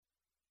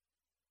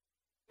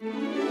What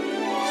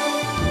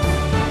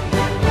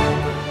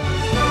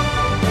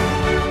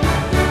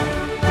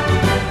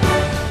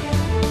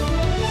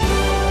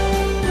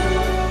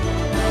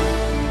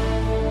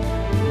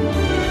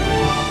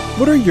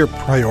are your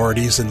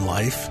priorities in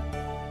life?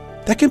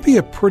 That can be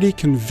a pretty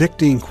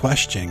convicting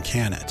question,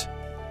 can it?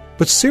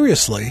 But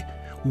seriously,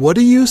 what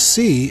do you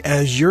see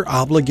as your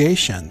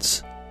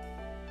obligations?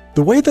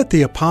 The way that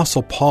the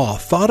Apostle Paul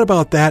thought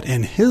about that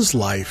in his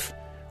life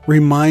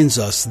reminds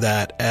us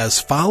that as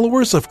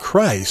followers of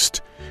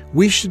Christ,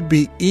 we should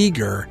be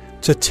eager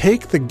to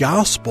take the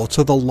gospel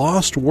to the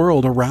lost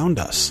world around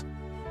us.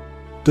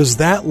 Does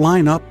that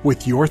line up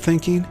with your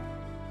thinking?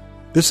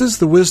 This is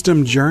the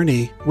Wisdom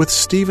Journey with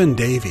Stephen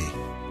Davey.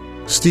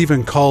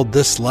 Stephen called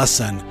this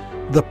lesson,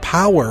 The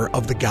Power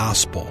of the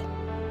Gospel.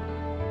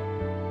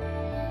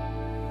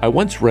 I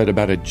once read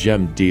about a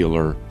gem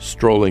dealer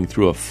strolling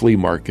through a flea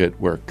market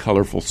where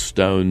colorful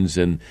stones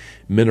and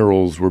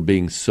minerals were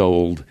being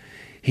sold.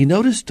 He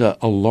noticed a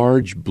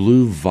large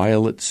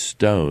blue-violet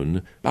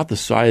stone about the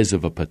size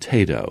of a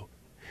potato.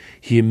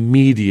 He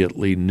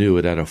immediately knew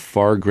it had a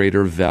far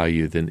greater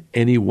value than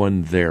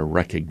anyone there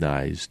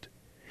recognized.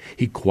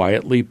 He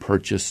quietly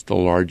purchased the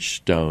large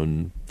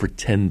stone for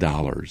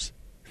 $10.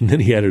 And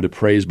then he had it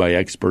appraised by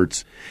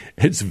experts.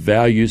 Its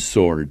value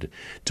soared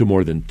to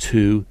more than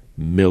 $2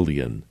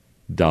 million.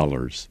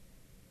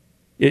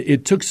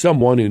 It took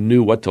someone who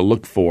knew what to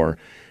look for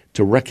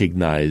to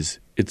recognize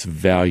its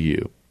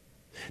value.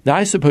 Now,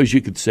 I suppose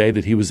you could say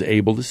that he was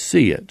able to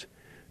see it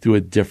through a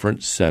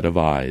different set of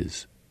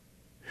eyes.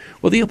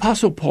 Well, the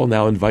Apostle Paul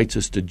now invites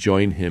us to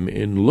join him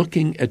in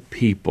looking at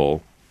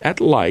people,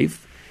 at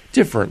life,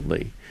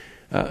 differently,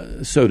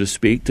 so to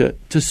speak,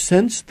 to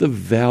sense the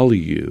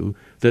value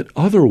that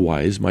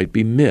otherwise might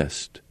be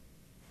missed.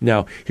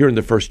 Now, here in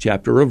the first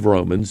chapter of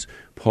Romans,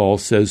 Paul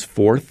says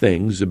 4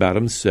 things about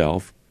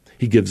himself.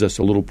 He gives us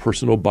a little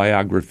personal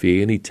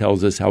biography, and he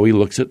tells us how he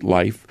looks at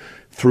life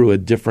through a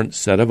different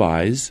set of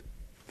eyes.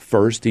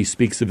 First, he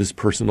speaks of his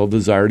personal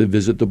desire to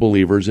visit the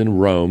believers in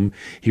Rome.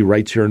 He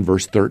writes here in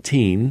verse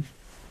 13,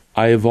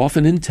 I have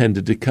often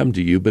intended to come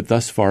to you, but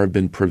thus far have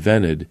been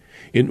prevented,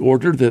 in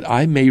order that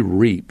I may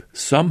reap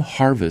some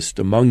harvest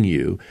among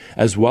you,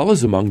 as well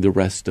as among the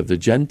rest of the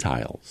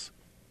Gentiles.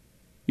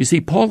 You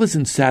see, Paul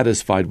isn't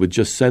satisfied with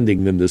just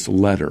sending them this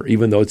letter,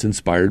 even though it's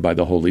inspired by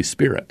the Holy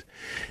Spirit.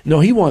 No,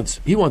 he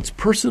wants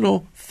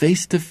personal,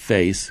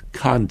 face-to-face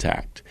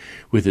contact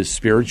with his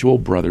spiritual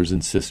brothers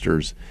and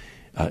sisters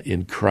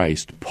in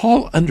Christ.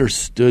 Paul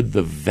understood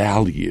the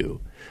value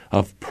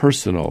of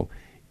personal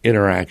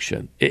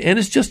interaction. And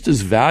it's just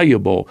as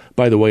valuable,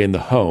 by the way, in the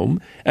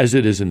home as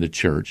it is in the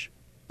church.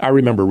 I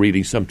remember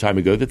reading some time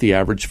ago that the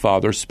average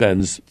father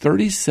spends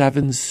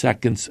 37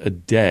 seconds a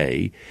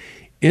day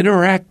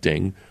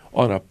interacting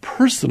on a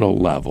personal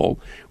level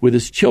with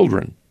his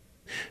children.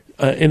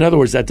 In other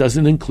words, that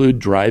doesn't include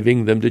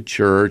driving them to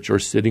church or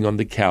sitting on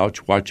the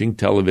couch watching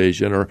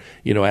television or,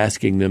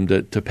 asking them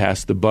to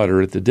pass the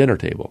butter at the dinner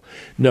table.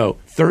 No,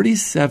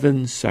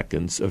 37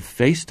 seconds of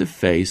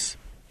face-to-face,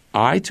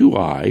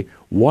 eye-to-eye,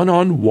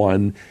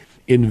 one-on-one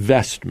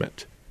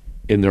investment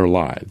in their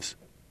lives.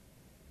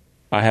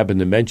 I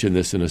happened to mention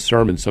this in a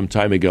sermon some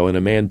time ago, and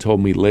a man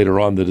told me later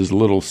on that his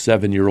little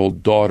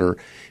 7-year-old daughter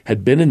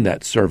had been in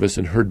that service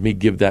and heard me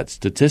give that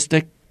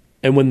statistic.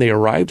 And when they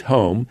arrived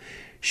home,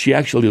 she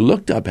actually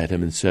looked up at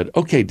him and said,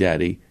 "Okay,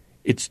 Daddy,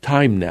 it's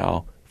time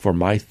now for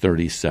my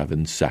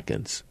 37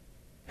 seconds."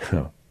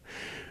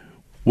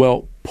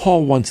 Well,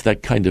 Paul wants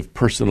that kind of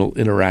personal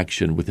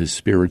interaction with his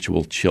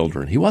spiritual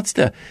children. He wants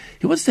to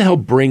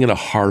help bring in a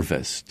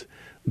harvest,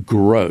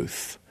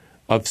 growth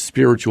of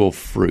spiritual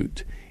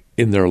fruit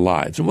in their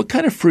lives. And what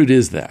kind of fruit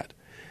is that?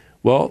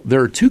 Well,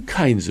 there are 2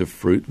 kinds of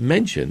fruit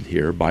mentioned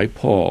here by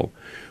Paul.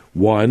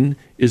 One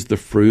is the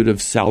fruit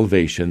of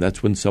salvation.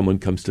 That's when someone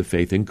comes to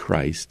faith in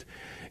Christ.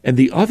 And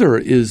the other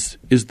is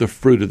the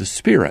fruit of the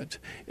Spirit.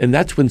 And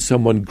that's when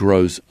someone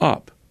grows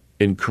up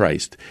in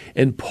Christ.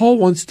 And Paul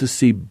wants to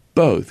see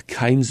both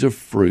kinds of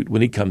fruit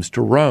when he comes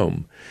to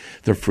Rome.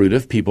 The fruit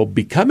of people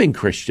becoming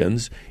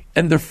Christians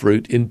and the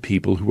fruit in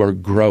people who are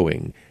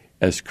growing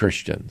as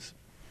Christians.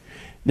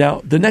 Now,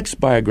 the next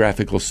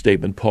biographical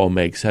statement Paul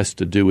makes has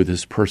to do with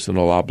his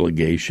personal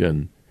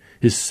obligation,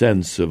 his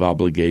sense of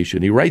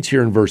obligation. He writes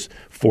here in verse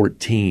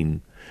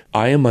 14,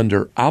 I am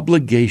under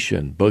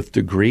obligation both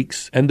to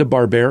Greeks and to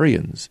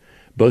barbarians,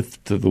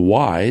 both to the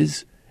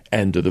wise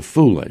and to the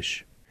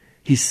foolish.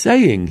 He's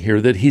saying here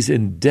that he's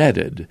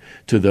indebted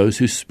to those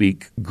who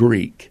speak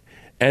Greek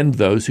and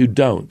those who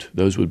don't.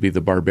 Those would be the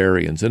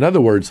barbarians. In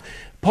other words,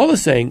 Paul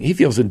is saying he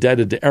feels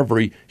indebted to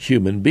every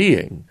human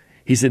being.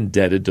 He's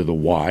indebted to the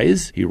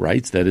wise, he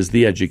writes, that is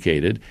the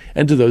educated,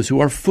 and to those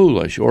who are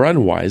foolish or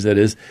unwise, that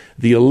is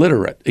the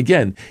illiterate.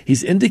 Again,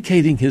 he's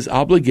indicating his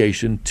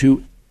obligation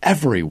to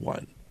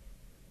everyone.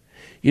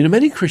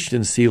 Many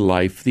Christians see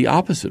life the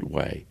opposite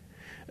way.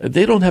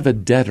 They don't have a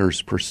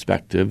debtor's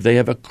perspective. They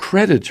have a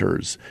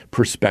creditor's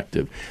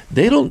perspective.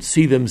 They don't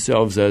see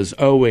themselves as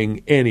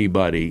owing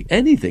anybody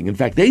anything. In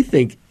fact, they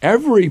think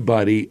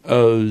everybody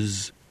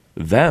owes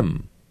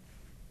them.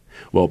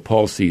 Well,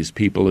 Paul sees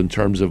people in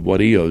terms of what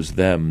he owes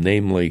them.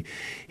 Namely,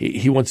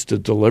 he wants to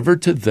deliver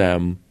to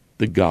them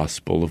the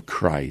gospel of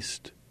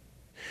Christ.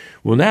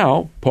 Well,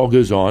 now, Paul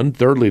goes on,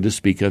 thirdly, to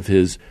speak of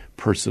his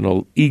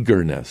personal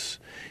eagerness.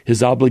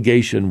 His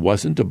obligation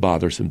wasn't a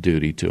bothersome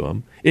duty to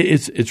him.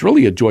 It's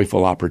really a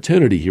joyful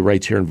opportunity. He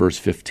writes here in verse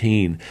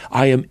 15,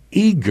 I am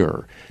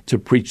eager to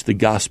preach the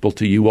gospel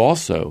to you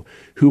also,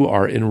 who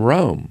are in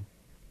Rome.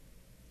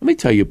 Let me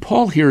tell you,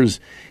 Paul he's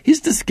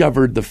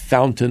discovered the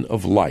fountain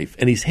of life,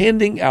 and he's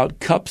handing out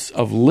cups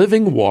of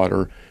living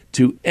water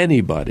to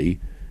anybody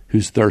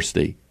who's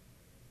thirsty.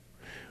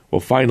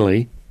 Well,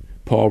 finally,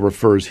 Paul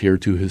refers here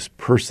to his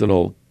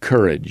personal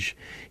courage.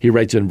 He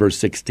writes in verse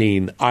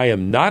 16, I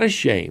am not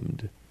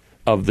ashamed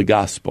of the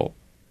gospel.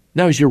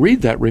 Now, as you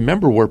read that,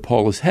 remember where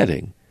Paul is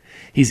heading.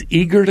 He's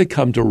eager to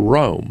come to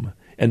Rome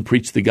and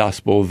preach the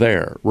gospel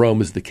there.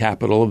 Rome is the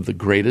capital of the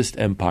greatest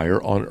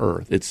empire on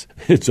earth.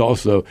 It's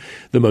also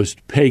the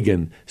most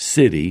pagan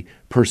city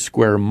per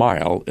square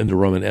mile in the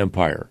Roman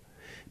Empire.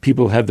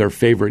 People have their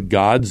favorite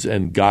gods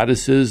and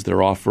goddesses.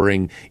 They're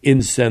offering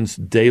incense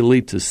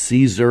daily to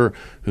Caesar,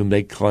 whom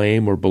they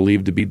claim or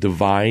believe to be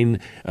divine.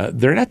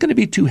 They're not going to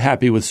be too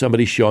happy with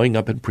somebody showing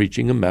up and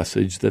preaching a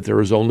message that there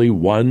is only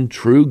one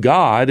true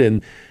God,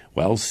 and,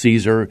 well,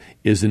 Caesar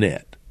isn't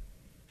it.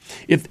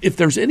 If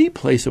there's any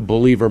place a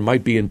believer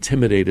might be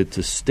intimidated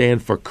to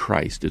stand for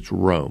Christ, it's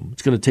Rome.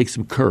 It's going to take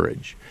some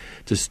courage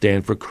to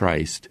stand for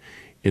Christ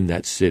in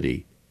that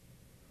city.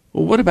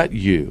 Well, what about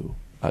you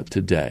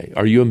today?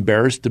 Are you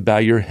embarrassed to bow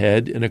your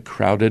head in a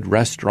crowded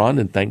restaurant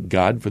and thank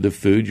God for the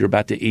food you're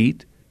about to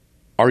eat?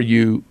 Are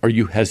you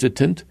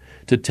hesitant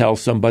to tell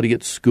somebody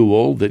at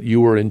school that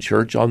you were in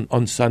church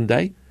on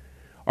Sunday?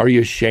 Are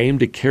you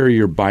ashamed to carry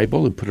your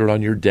Bible and put it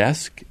on your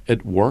desk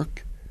at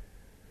work?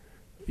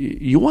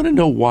 You want to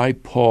know why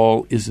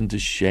Paul isn't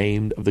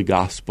ashamed of the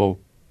gospel?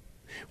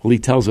 Well, he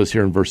tells us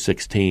here in verse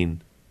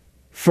 16.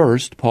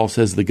 First, Paul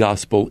says the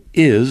gospel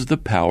is the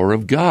power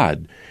of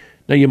God.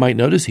 Now, you might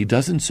notice he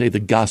doesn't say the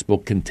gospel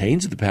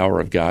contains the power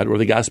of God or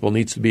the gospel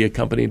needs to be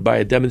accompanied by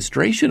a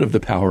demonstration of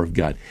the power of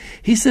God.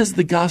 He says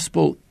the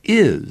gospel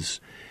is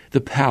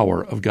the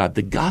power of God.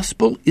 The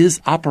gospel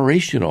is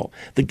operational.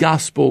 The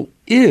gospel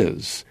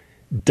is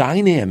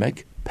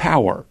dynamic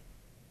power.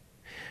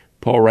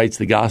 Paul writes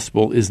the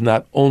gospel is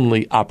not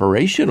only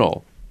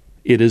operational,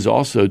 it is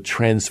also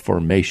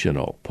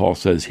transformational. Paul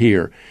says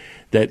here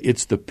that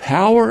it's the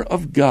power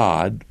of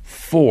God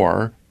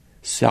for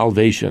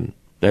salvation.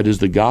 That is,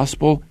 the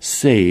gospel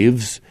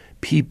saves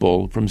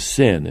people from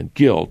sin and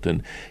guilt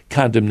and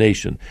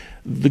condemnation.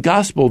 The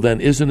gospel then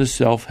isn't a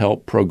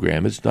self-help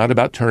program. It's not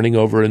about turning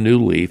over a new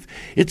leaf.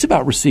 It's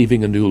about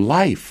receiving a new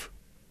life.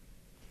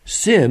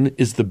 Sin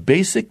is the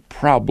basic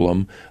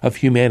problem of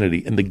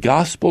humanity, and the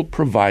gospel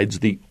provides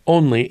the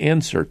only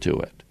answer to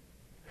it.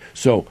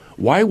 So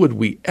why would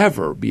we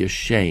ever be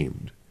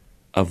ashamed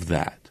of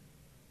that?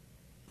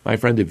 My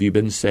friend, have you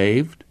been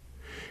saved?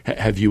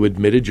 Have you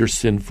admitted you're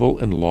sinful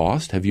and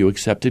lost? Have you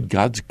accepted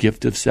God's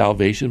gift of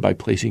salvation by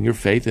placing your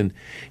faith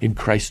in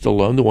Christ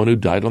alone, the one who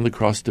died on the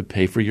cross to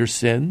pay for your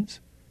sins?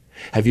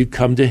 Have you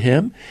come to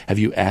Him? Have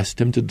you asked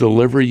Him to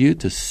deliver you,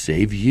 to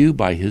save you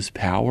by His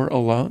power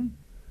alone?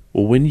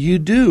 Well, when you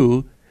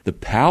do, the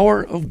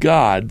power of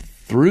God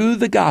through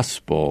the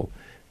gospel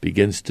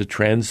begins to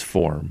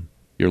transform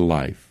your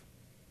life.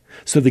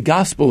 So the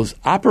gospel is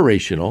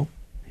operational,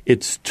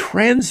 it's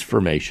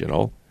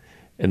transformational,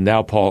 and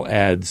now Paul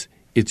adds,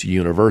 it's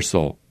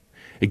universal.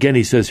 Again,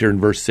 he says here in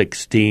verse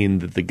 16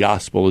 that the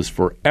gospel is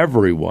for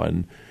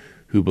everyone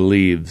who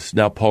believes.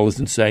 Now, Paul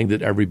isn't saying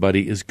that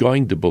everybody is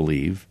going to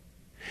believe.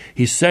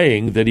 He's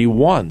saying that he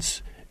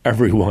wants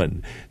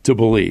everyone to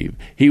believe.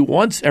 He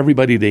wants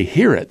everybody to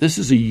hear it. This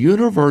is a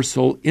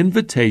universal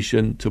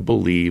invitation to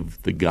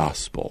believe the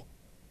gospel.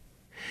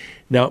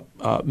 Now,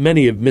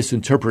 many have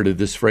misinterpreted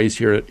this phrase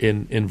here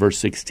in verse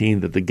 16,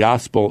 that the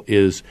gospel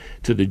is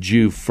to the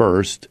Jew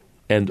first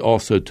and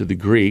also to the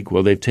Greek.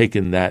 Well, they've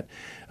taken that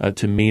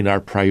to mean our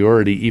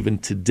priority even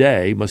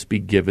today must be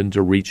given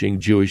to reaching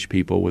Jewish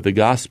people with the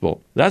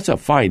gospel. That's a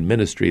fine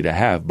ministry to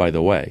have, by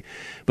the way.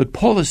 But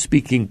Paul is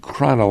speaking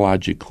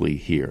chronologically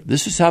here.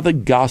 This is how the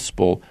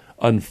gospel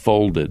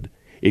unfolded.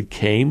 It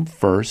came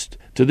first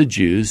to the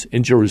Jews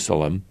in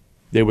Jerusalem.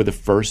 They were the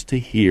first to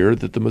hear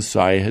that the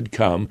Messiah had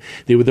come.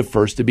 They were the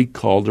first to be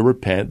called to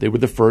repent. They were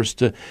the first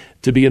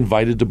to be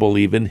invited to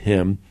believe in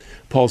Him.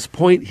 Paul's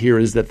point here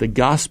is that the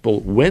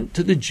gospel went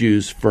to the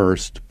Jews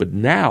first, but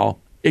now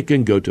it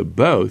can go to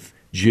both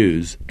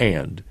Jews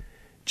and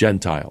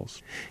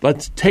Gentiles.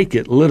 Let's take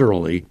it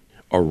literally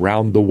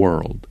around the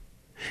world.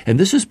 And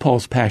this is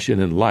Paul's passion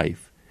in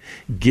life,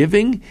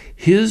 giving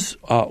his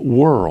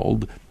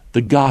world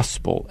the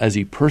gospel as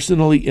he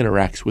personally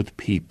interacts with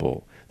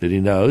people that he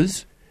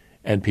knows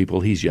and people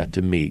he's yet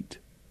to meet.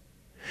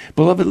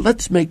 Beloved,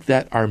 let's make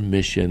that our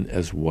mission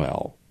as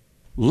well.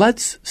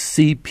 Let's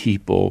see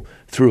people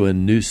through a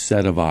new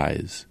set of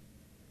eyes.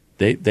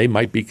 They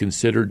might be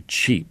considered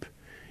cheap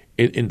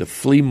in the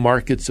flea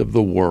markets of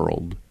the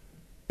world,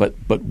 but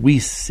we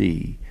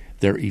see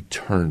their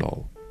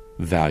eternal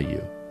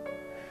value.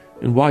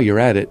 And while you're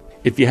at it,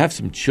 if you have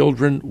some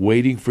children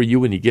waiting for you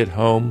when you get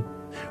home,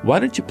 why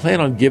don't you plan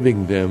on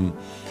giving them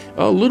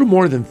a little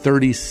more than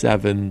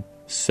 37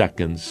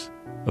 seconds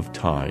of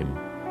time?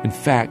 In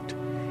fact,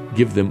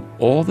 give them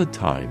all the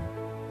time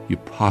you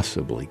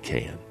possibly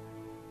can.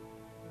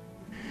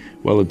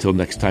 Well, until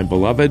next time,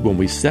 beloved, when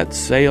we set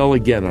sail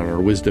again on our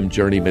wisdom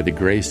journey, may the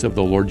grace of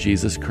the Lord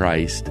Jesus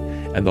Christ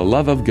and the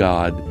love of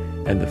God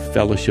and the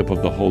fellowship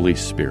of the Holy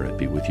Spirit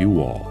be with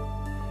you all.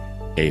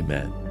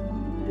 Amen.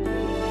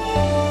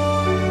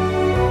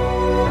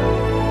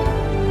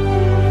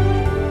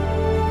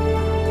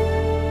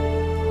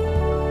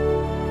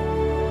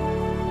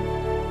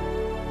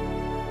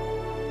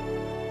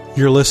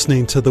 You're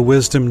listening to The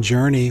Wisdom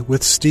Journey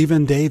with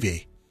Stephen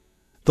Davey.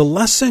 The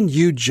lesson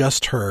you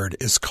just heard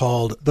is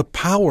called The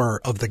Power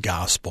of the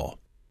Gospel.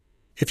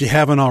 If you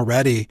haven't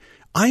already,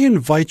 I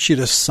invite you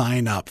to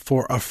sign up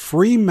for a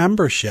free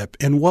membership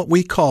in what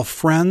we call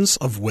Friends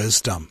of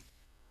Wisdom.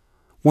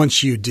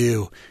 Once you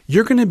do,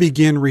 you're going to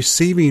begin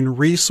receiving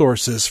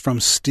resources from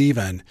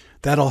Stephen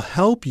that'll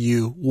help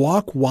you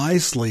walk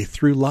wisely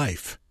through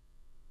life.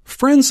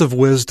 Friends of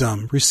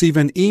Wisdom receive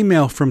an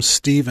email from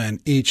Stephen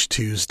each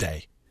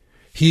Tuesday.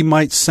 He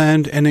might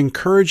send an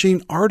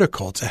encouraging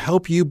article to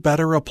help you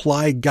better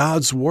apply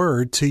God's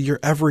Word to your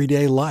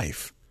everyday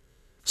life.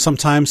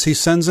 Sometimes he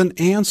sends an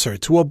answer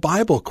to a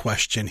Bible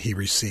question he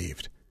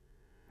received.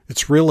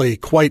 It's really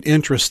quite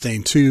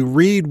interesting to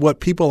read what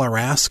people are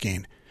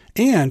asking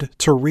and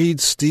to read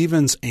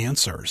Stephen's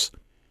answers.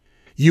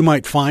 You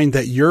might find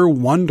that you're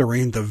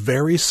wondering the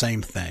very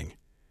same thing.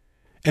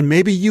 And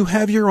maybe you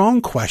have your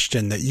own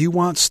question that you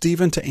want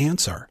Stephen to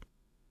answer.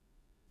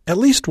 At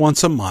least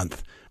once a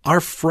month, our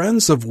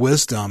Friends of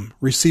Wisdom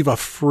receive a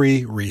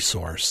free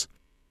resource.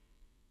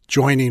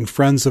 Joining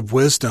Friends of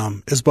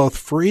Wisdom is both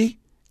free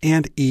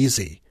and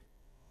easy.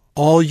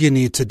 All you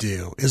need to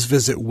do is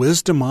visit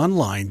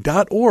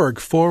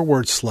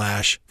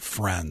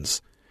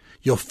wisdomonline.org/friends.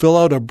 You'll fill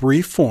out a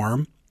brief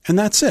form, and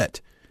that's it.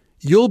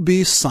 You'll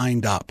be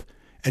signed up,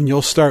 and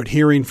you'll start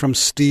hearing from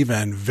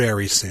Stephen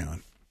very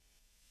soon.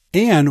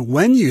 And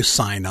when you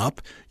sign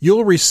up,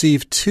 you'll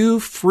receive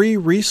 2 free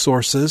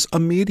resources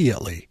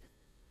immediately.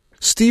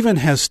 Stephen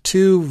has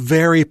 2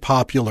 very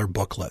popular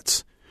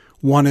booklets.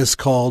 One is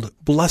called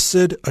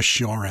Blessed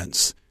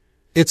Assurance.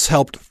 It's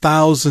helped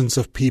thousands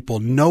of people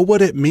know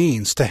what it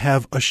means to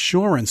have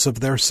assurance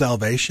of their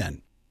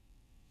salvation.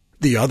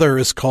 The other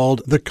is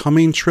called The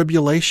Coming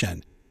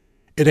Tribulation.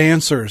 It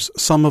answers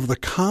some of the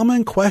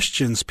common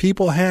questions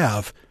people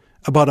have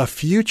about a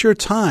future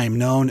time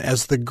known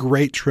as the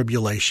Great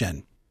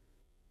Tribulation.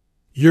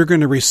 You're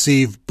going to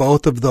receive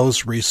both of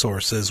those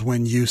resources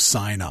when you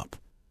sign up.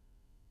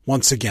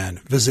 Once again,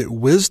 visit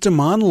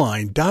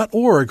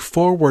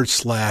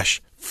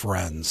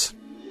wisdomonline.org/friends.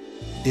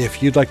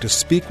 If you'd like to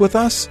speak with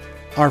us,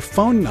 our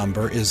phone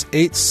number is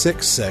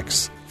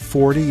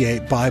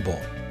 866-48-BIBLE.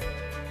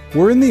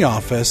 We're in the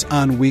office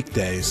on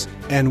weekdays,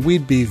 and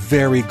we'd be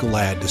very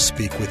glad to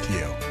speak with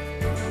you.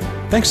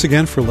 Thanks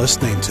again for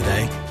listening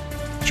today.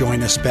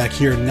 Join us back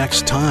here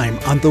next time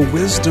on The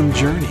Wisdom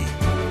Journey.